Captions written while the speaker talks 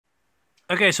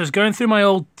Okay, so I was going through my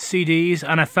old CDs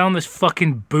and I found this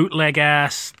fucking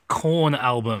bootleg-ass Korn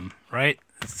album, right?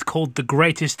 It's called The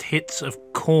Greatest Hits of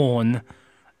Korn,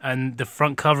 and the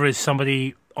front cover is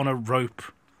somebody on a rope.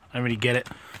 I don't really get it.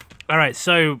 All right,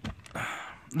 so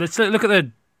let's look at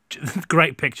the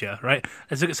great picture, right?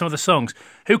 Let's look at some of the songs.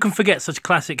 Who can forget such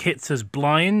classic hits as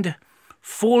Blind,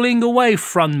 Falling Away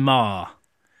from Ma,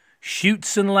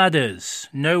 Chutes and Ladders,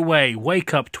 No Way,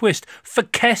 Wake Up, Twist,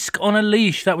 Forkesk on a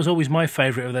Leash, that was always my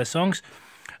favourite of their songs.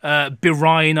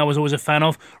 Berine, I was always a fan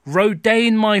of.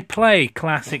 Rodane My Play,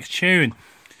 classic tune.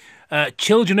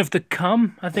 Children of the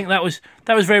Cum, I think that was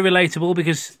very relatable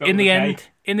because in the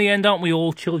end, aren't we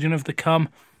all children of the cum?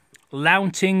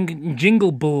 Lounting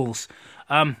Jingle Balls.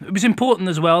 It was important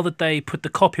as well that they put the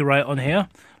copyright on here.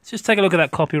 Let's just take a look at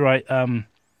that copyright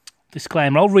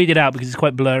disclaimer. I'll read it out because it's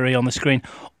quite blurry on the screen.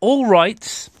 All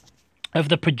rights of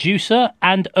the producer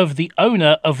and of the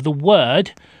owner of the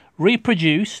word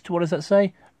reproduced, what does that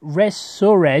say?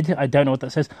 Resurred, I don't know what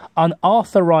that says,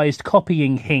 unauthorized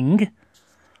copying,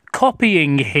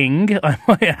 I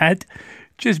might add,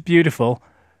 just beautiful,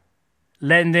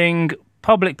 lending,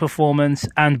 public performance,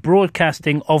 and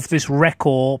broadcasting of this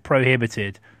record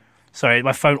prohibited. Sorry,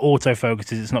 my phone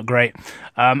autofocuses, it's not great.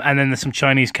 And then there's some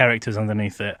Chinese characters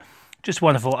underneath it. Just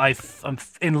wonderful. I'm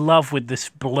in love with this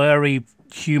blurry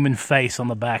human face on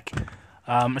the back.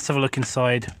 Let's have a look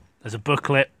inside. There's a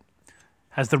booklet.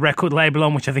 Has the record label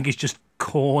on, which I think is just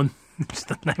Korn. Just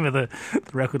the name of the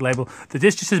record label. The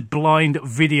disc just says Blind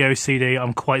Video CD.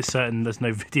 I'm quite certain there's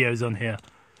no videos on here.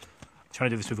 I'm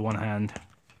trying to do this with one hand.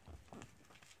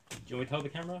 Do you want me to hold the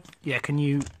camera? Yeah, can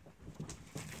you...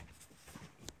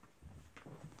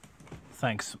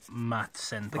 Thanks, Matt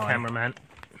Senpai. The cameraman.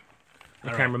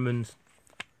 The cameraman.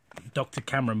 Dr.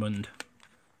 Cameramund.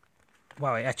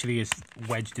 Wow, it actually is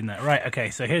wedged in there. Right, okay,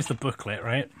 so here's the booklet,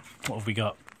 right? What have we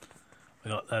got?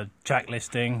 We got a track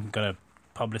listing, got a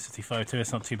publicity photo,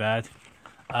 it's not too bad.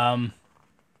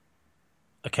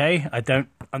 Okay, I don't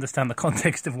understand the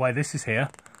context of why this is here,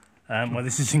 why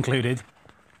this is included.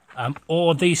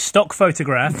 Or these stock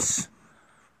photographs.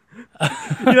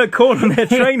 You know, Korn and their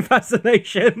train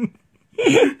fascination.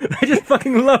 They just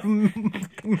fucking love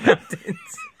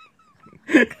mountains.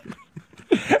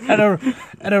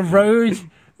 and a road.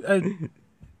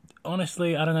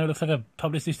 Honestly, I don't know. It looks like a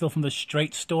publicity still from the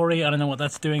Straight Story. I don't know what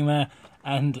that's doing there.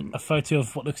 And a photo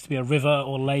of what looks to be a river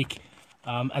or lake.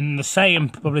 And the same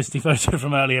publicity photo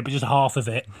from earlier, but just half of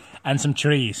it. And some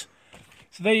trees.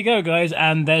 So there you go, guys.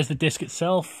 And there's the disc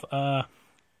itself. The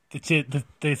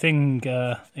thing,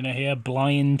 you know, here,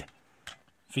 Blind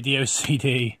Video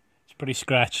CD. It's pretty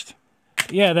scratched.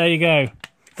 Yeah, there you go.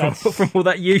 That's from all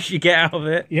that use you get out of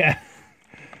it. Yeah.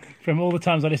 From all the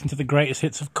times I listened to the greatest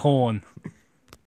hits of Korn.